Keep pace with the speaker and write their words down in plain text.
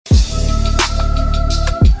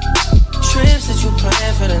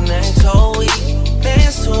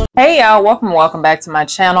Hey y'all, welcome back to my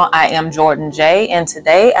channel. I am Jordan J, and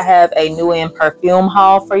today I have a new in perfume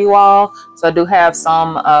haul for you all. So I do have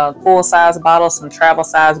some full-size bottles, some travel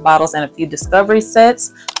size bottles, and a few discovery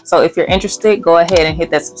sets. So if you're interested, go ahead and hit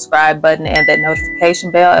that subscribe button and that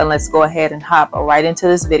notification bell, and let's go ahead and hop right into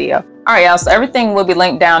this video. Alright y'all, so everything will be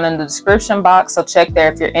linked down in the description box, so check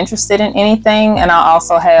there if you're interested in anything. And I'll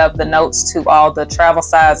also have the notes to all the travel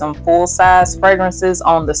size and full size fragrances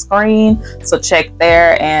on the screen, so check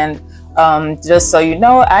there. And just so you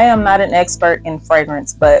know, I am not an expert in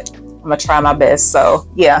fragrance, but I'm gonna try my best.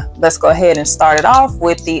 So yeah, let's go ahead and start it off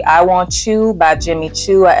with the I Want You by Jimmy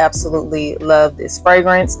Choo. I absolutely love this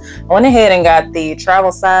fragrance. I went ahead and got the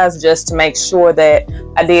travel size just to make sure that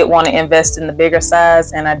I did want to invest in the bigger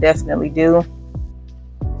size, and I definitely do.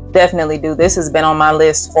 This has been on my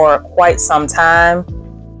list for quite some time,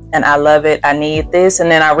 and I love it. I need this. And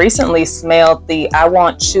then I recently smelled the I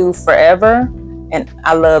Want You Forever, and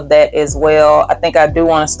I love that as well. I think I do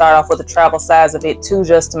want to start off with the travel size of it too,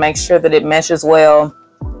 just to make sure that it meshes well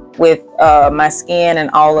with my skin and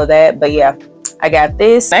all of that. But yeah, I got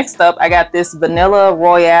this. Next up, I got this Vanilla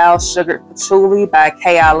Royale Sugar Patchouli by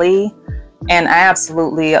Kayali, and I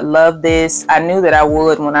absolutely love this. I knew that I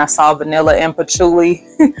would when I saw vanilla and patchouli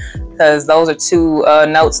because those are two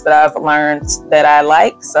notes that I've learned that I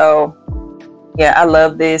like. So yeah, I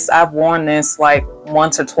love this. I've worn this like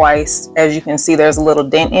once or twice. As you can see, there's a little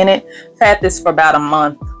dent in it. I've had this for about a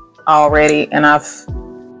month already, and I've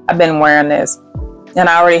been wearing this. And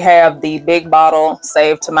I already have the big bottle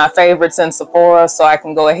saved to my favorites in Sephora, so I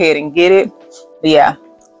can go ahead and get it. But yeah,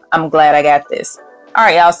 I'm glad I got this. All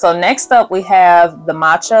right, y'all, so next up we have the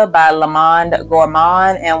Matcha by Le Monde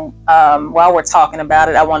Gourmand. And while we're talking about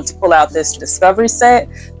it, I wanted to pull out this discovery set,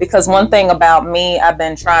 because one thing about me, I've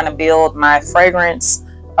been trying to build my fragrance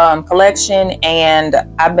collection, and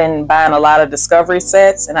I've been buying a lot of discovery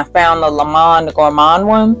sets, and I found the Le Monde Gourmand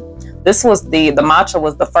one. This was the Matcha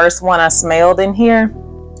was the first one I smelled in here,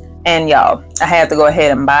 and y'all, I had to go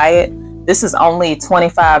ahead and buy it. This is only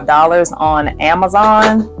 $25 on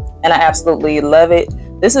Amazon, and I absolutely love it.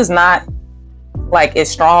 This is not like as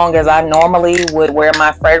strong as I normally would wear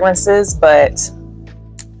my fragrances, but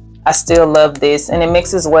I still love this, and it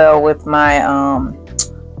mixes well with my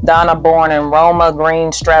Donna Born and Roma Green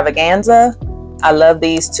Stravaganza. I love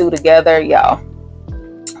these two together, y'all.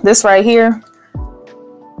 This right here,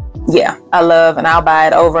 yeah, I love, and I'll buy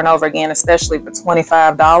it over and over again, especially for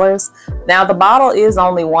 $25. Now the bottle is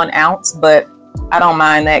only 1 ounce, but I don't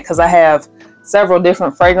mind that because I have several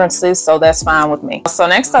different fragrances, so that's fine with me. So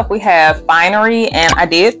next up we have Finery, and I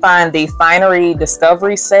did find the Finery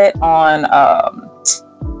Discovery Set on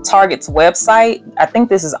Target's website. I think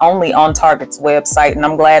this is only on Target's website, and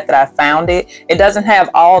I'm glad that I found it. It doesn't have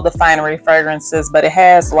all the Finery fragrances, but it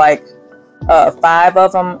has like 5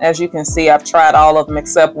 of them. As you can see, I've tried all of them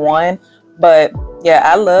except one. But yeah,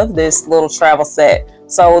 I love this little travel set.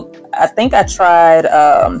 So I think I tried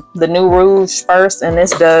the New Rouge first, and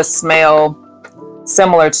this does smell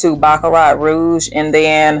similar to Baccarat Rouge. And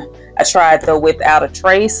then I tried the Without a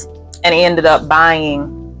Trace, and ended up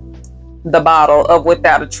buying the bottle of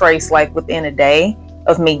Without a Trace like within a day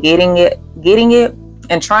of me getting it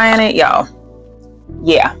and trying it, y'all.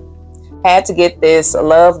 Yeah, had to get this. I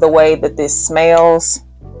love the way that this smells.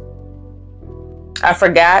 I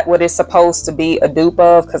forgot what it's supposed to be a dupe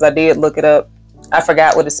of, because I did look it up. I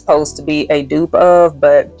forgot what it's supposed to be a dupe of,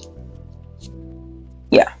 but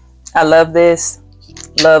yeah, I love this.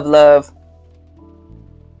 Love.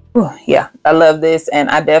 Ooh, yeah, I love this, and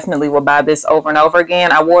I definitely will buy this over and over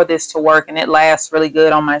again. I wore this to work, and it lasts really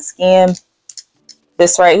good on my skin.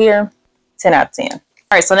 This right here, 10 out of 10. All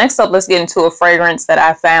right, so next up, let's get into a fragrance that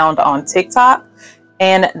I found on TikTok,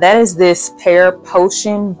 and that is this Pear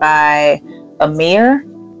Potion by Amir.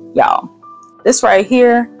 Y'all, this right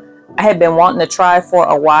here, I had been wanting to try for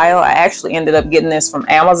a while. I actually ended up getting this from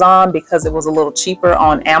Amazon because it was a little cheaper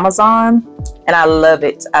on Amazon, and I love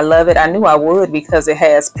it. I love it. I knew I would because it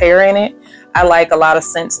has pear in it. I like a lot of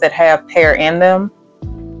scents that have pear in them,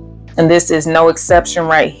 and this is no exception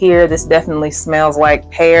right here. This definitely smells like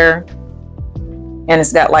pear, and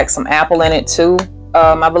it's got like some apple in it too,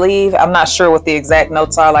 I believe. I'm not sure what the exact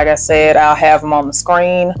notes are. Like I said, I'll have them on the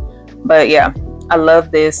screen, but yeah, I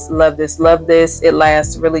love this. It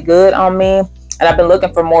lasts really good on me, and I've been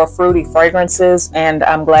looking for more fruity fragrances, and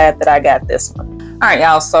I'm glad that I got this one. All right,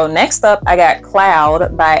 y'all, so next up I got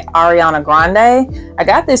Cloud by Ariana Grande. I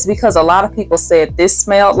got this because a lot of people said this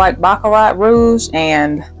smelled like Baccarat Rouge,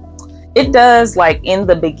 and It does like in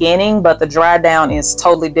the beginning, but the dry down is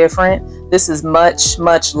totally different. This is much,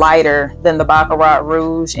 much lighter than the Baccarat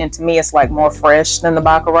Rouge. And to me, it's like more fresh than the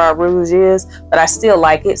Baccarat Rouge is, but I still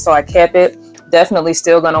like it. So I kept it. Definitely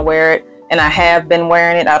still gonna wear it. And I have been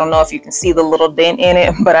wearing it. I don't know if you can see the little dent in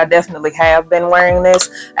it, but I definitely have been wearing this.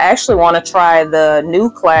 I actually want to try the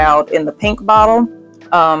New Cloud in the pink bottle.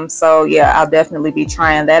 So yeah, I'll definitely be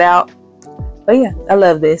trying that out. But yeah, I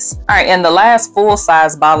love this. All right, and the last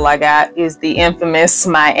full-size bottle I got is the infamous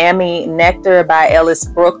Miami Nectar by Ellis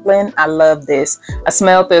Brooklyn. I love this. I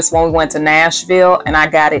smelled this when we went to Nashville, and I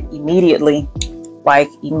got it immediately, like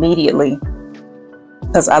immediately,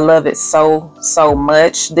 because I love it so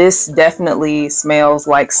much. This definitely smells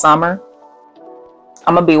like summer.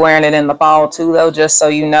 I'm gonna be wearing it in the fall too, though, just so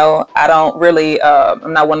you know. I don't really,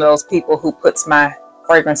 I'm not one of those people who puts my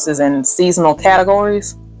fragrances in seasonal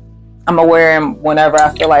categories. I'm gonna wear them whenever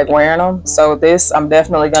I feel like wearing them. So this I'm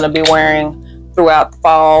definitely gonna be wearing throughout the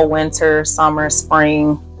fall, winter, summer,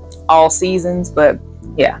 spring, all seasons. But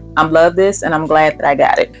yeah, I love this and I'm glad that I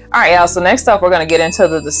got it. All right, y'all, so next up we're gonna get into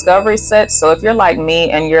the discovery set. So if you're like me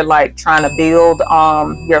and you're like trying to build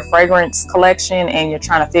your fragrance collection and you're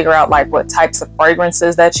trying to figure out like what types of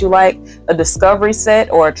fragrances that you like, a discovery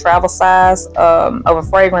set or a travel size of a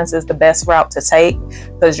fragrance is the best route to take,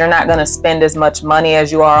 because you're not gonna spend as much money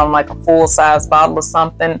as you are on like a full-size bottle or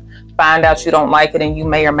something. Find out you don't like it and you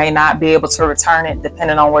may or may not be able to return it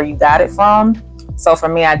depending on where you got it from. So for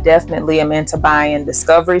me, I definitely am into buying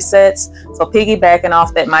discovery sets. So piggybacking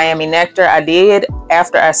off that Miami Nectar, I did,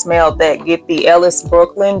 after I smelled that, get the Ellis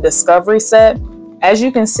Brooklyn discovery set. As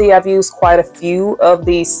you can see, I've used quite a few of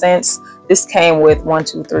these scents. This came with 1,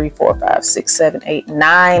 2, 3, 4, 5, 6, 7, 8,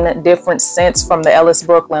 9 different scents from the Ellis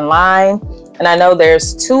Brooklyn line. And I know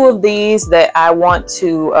there's 2 of these that I want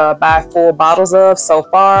to buy full bottles of so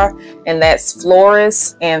far, and that's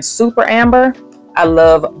Florist and Super Amber. I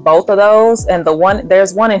love both of those. And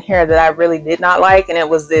there's one in here that I really did not like, and it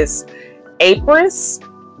was this Apris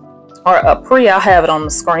or Apri. I'll have it on the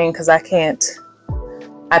screen because I think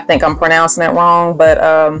I'm pronouncing it wrong, but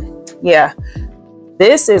yeah,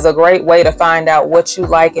 this is a great way to find out what you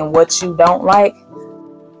like and what you don't like.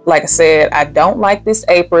 Like I said, I don't like this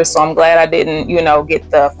Apris, so I'm glad I didn't, you know,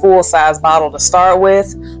 get the full-size bottle to start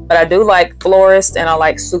with. But I do like Florist and I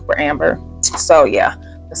like Super Amber. So yeah,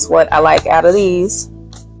 that's what I like out of these.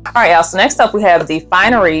 All right, y'all, so next up we have the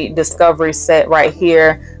Finery discovery set right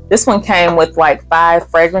here. This one came with like 5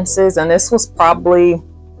 fragrances, and this was probably,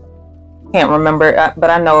 can't remember, but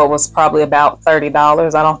I know it was probably about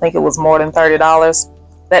 $30. I don't think it was more than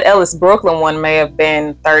 $30. That Ellis Brooklyn one may have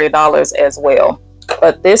been $30 as well.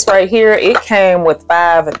 But this right here, it came with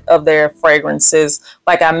 5 of their fragrances.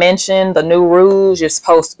 Like I mentioned, the new Rouge is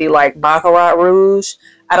supposed to be like Baccarat Rouge.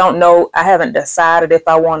 I don't know. I haven't decided if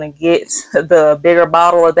I want to get the bigger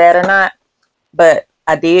bottle of that or not. But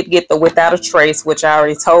I did get the Without a Trace, which I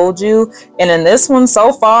already told you. And in this one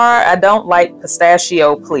so far, I don't like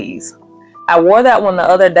Pistachio Please. I wore that one the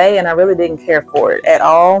other day and I really didn't care for it at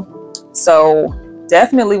all. So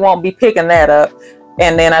definitely won't be picking that up.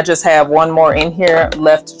 And then I just have one more in here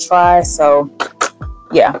left to try. So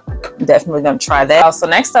yeah, definitely gonna try that. So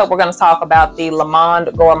next up, we're gonna talk about the Le Monde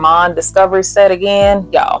Gourmand discovery set again.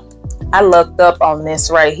 Y'all, I looked up on this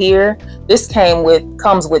right here. This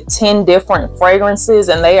comes with 10 different fragrances,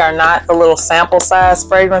 and they are not the little sample size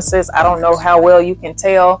fragrances. I don't know how well you can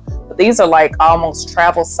tell, but these are like almost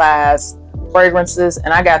travel size fragrances,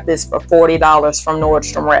 and I got this for $40 from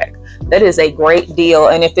Nordstrom Rack. That is a great deal,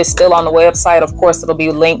 and if it's still on the website, of course it'll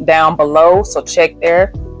be linked down below, so check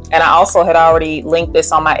there. And I also had already linked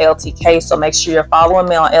this on my LTK, so make sure you're following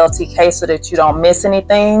me on LTK so that you don't miss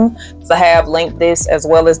anything. So I have linked this as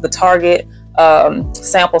well as the Target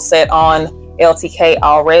sample set on LTK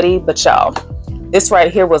already. But y'all, this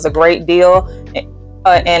right here was a great deal.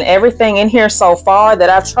 And everything in here so far that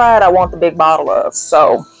I've tried, I want the big bottle of.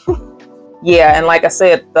 So yeah, and like I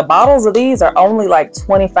said, the bottles of these are only like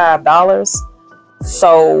 $25.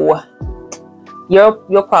 So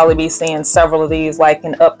you'll probably be seeing several of these like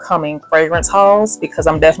in upcoming fragrance hauls, because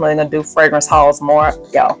I'm definitely gonna do fragrance hauls more,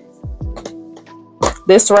 y'all.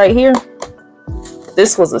 This right here,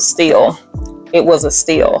 this was a steal. It was a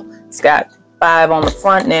steal. It's got 5 on the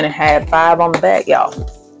front and then it had 5 on the back, y'all.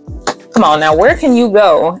 Come on now, where can you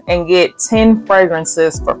go and get 10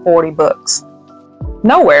 fragrances for 40 bucks?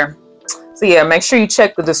 Nowhere. So yeah, make sure you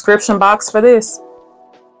check the description box for this.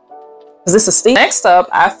 Is this a steal? Next up,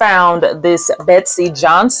 I found this Betsey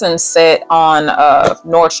Johnson set on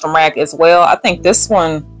Nordstrom Rack as well. I think this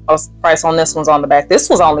one Oh, price on this one's on the back. This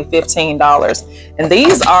was only $15. And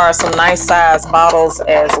these are some nice size bottles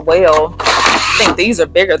as well. I think these are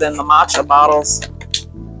bigger than the matcha bottles.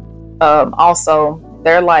 Also,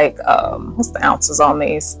 they're like, what's the ounces on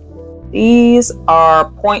these? These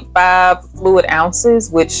are 0.5 fluid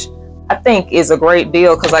ounces, which I think is a great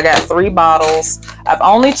deal because I got 3 bottles. I've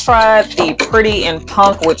only tried the Pretty and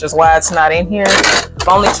Punk, which is why it's not in here. I've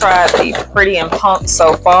only tried the Pretty and Punk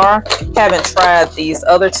so far. Haven't tried these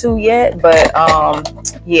other 2 yet, but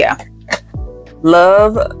yeah.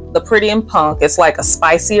 Love the Pretty and Punk. It's like a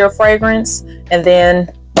spicier fragrance. And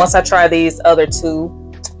then once I try these other 2,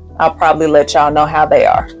 I'll probably let y'all know how they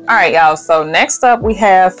are. All right, y'all. So next up we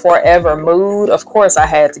have Forvrmood. Of course, I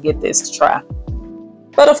had to get this to try.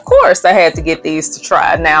 But of course, I had to get these to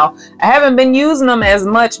try. Now, I haven't been using them as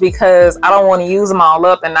much because I don't want to use them all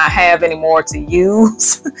up and not have any more to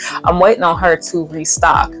use. I'm waiting on her to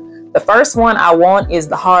restock. The first one I want is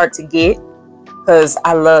the Hard to Get because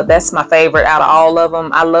that's my favorite out of all of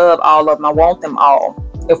them. I love all of them. I want them all.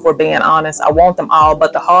 If we're being honest, I want them all.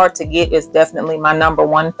 But the Hard to Get is definitely my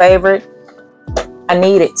 #1 favorite. I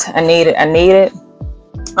need it. I need it. I need it.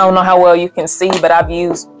 I don't know how well you can see, but I've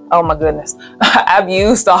used, oh my goodness, I've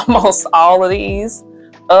used almost all of these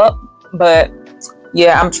up, but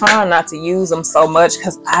yeah, I'm trying not to use them so much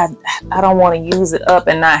because I don't want to use it up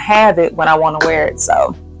and not have it when I want to wear it.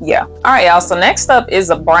 So yeah. All right, y'all. So next up is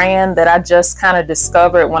a brand that I just kind of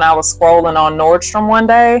discovered when I was scrolling on Nordstrom one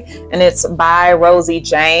day, and it's by Rosie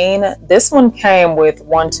Jane. This one came with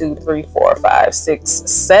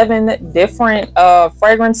 7 different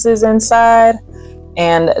fragrances inside.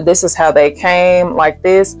 And this is how they came, like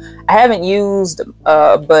this. I haven't used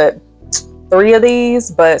but 3 of these,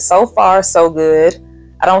 but so far so good.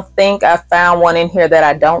 I don't think I found one in here that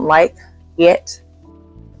I don't like yet.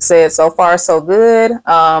 Said so far so good.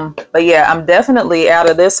 But yeah, I'm definitely out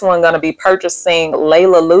of this one going to be purchasing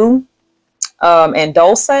Layla Lou and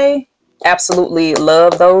Dulce. Absolutely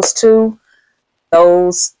love those 2.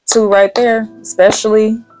 Those 2 right there,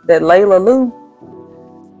 especially that Layla Lou.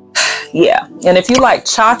 Yeah, and if you like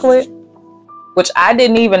chocolate, which I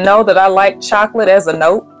didn't even know that I liked chocolate as a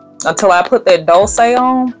note until I put that Dulce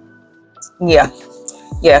on. Yeah,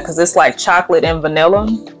 because it's like chocolate and vanilla.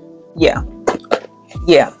 Yeah.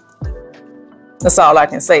 That's all I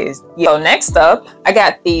can say is yeah. So next up, I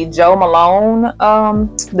got the Jo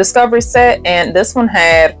Malone Discovery Set, and this one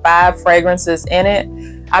had 5 fragrances in it.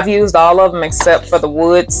 I've used all of them except for the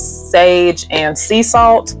wood, sage, and sea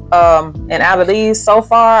salt. And out of these so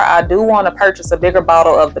far, I do want to purchase a bigger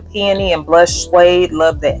bottle of the peony and blush suede.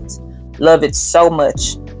 Love that. Love it so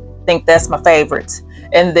much. Think that's my favorite.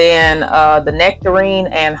 And then the nectarine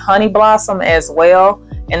and honey blossom as well.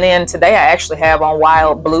 And then today I actually have on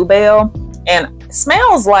wild bluebell. And it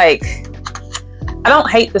smells like, I don't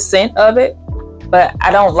hate the scent of it, but I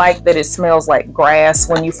don't like that it smells like grass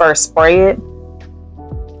when you first spray it.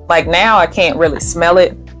 Like now I can't really smell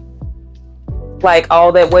it like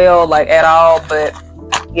all that well, like at all. But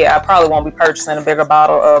yeah, I probably won't be purchasing a bigger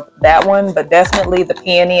bottle of that one. But definitely the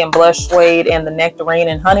peony and blush suede and the nectarine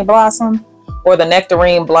and honey blossom. Or the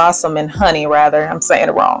nectarine blossom and honey, rather. I'm saying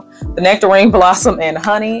it wrong. The nectarine blossom and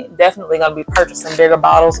honey. Definitely going to be purchasing bigger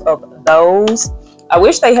bottles of those. I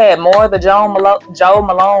wish they had more of the Jo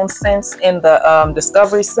Malone scents in the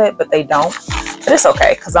Discovery Set, but they don't. But it's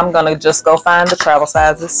okay, because I'm going to just go find the travel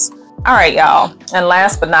sizes. All right, y'all. And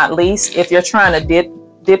last but not least, if you're trying to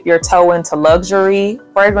dip your toe into luxury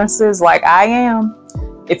fragrances like I am,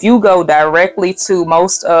 if you go directly to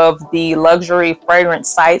most of the luxury fragrance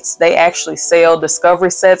sites, they actually sell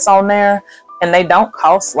Discovery Sets on there, and they don't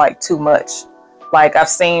cost like too much. Like I've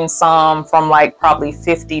seen some from like probably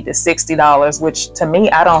 $50 to $60, which to me,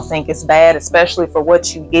 I don't think is bad, especially for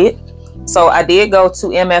what you get. So I did go to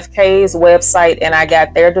MFK's website and I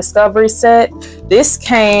got their Discovery Set. This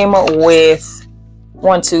came with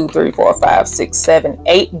 8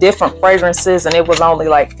 different fragrances, and it was only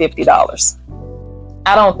like $50.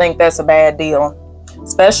 I don't think that's a bad deal,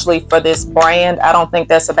 especially for this brand. I don't think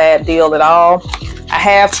that's a bad deal at all. I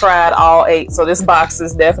have tried all 8, so this box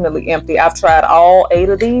is definitely empty. I've tried all 8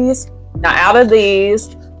 of these. Now, out of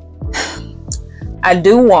these, I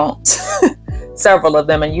do want several of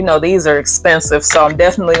them, and you know these are expensive, so I'm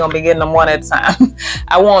definitely going to be getting them one at a time.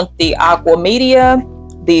 I want the Aqua Media,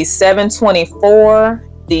 the 724,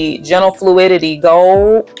 the Gentle Fluidity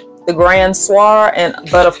Gold, the Grand Soir,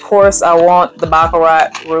 but of course I want the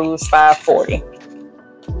Baccarat Rouge 540.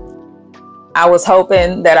 I was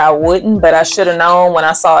hoping that I wouldn't, but I should have known when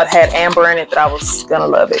I saw it had amber in it that I was gonna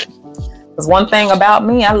love it. Because one thing about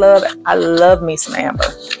me, I love me some amber.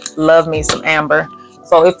 Love me some amber.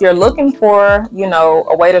 So if you're looking for, you know,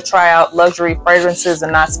 a way to try out luxury fragrances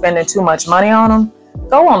and not spending too much money on them,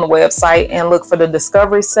 go on the website and look for the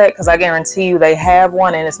discovery set, because I guarantee you they have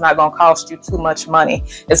one and it's not going to cost you too much money.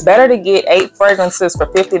 It's better to get 8 fragrances for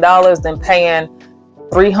 $50 than paying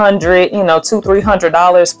 $300, you know,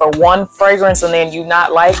 $200-300 for one fragrance and then you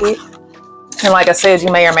not like it. And like I said,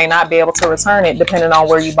 you may or may not be able to return it depending on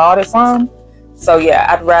where you bought it from. So yeah,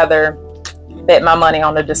 I'd rather bet my money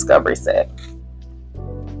on the discovery set.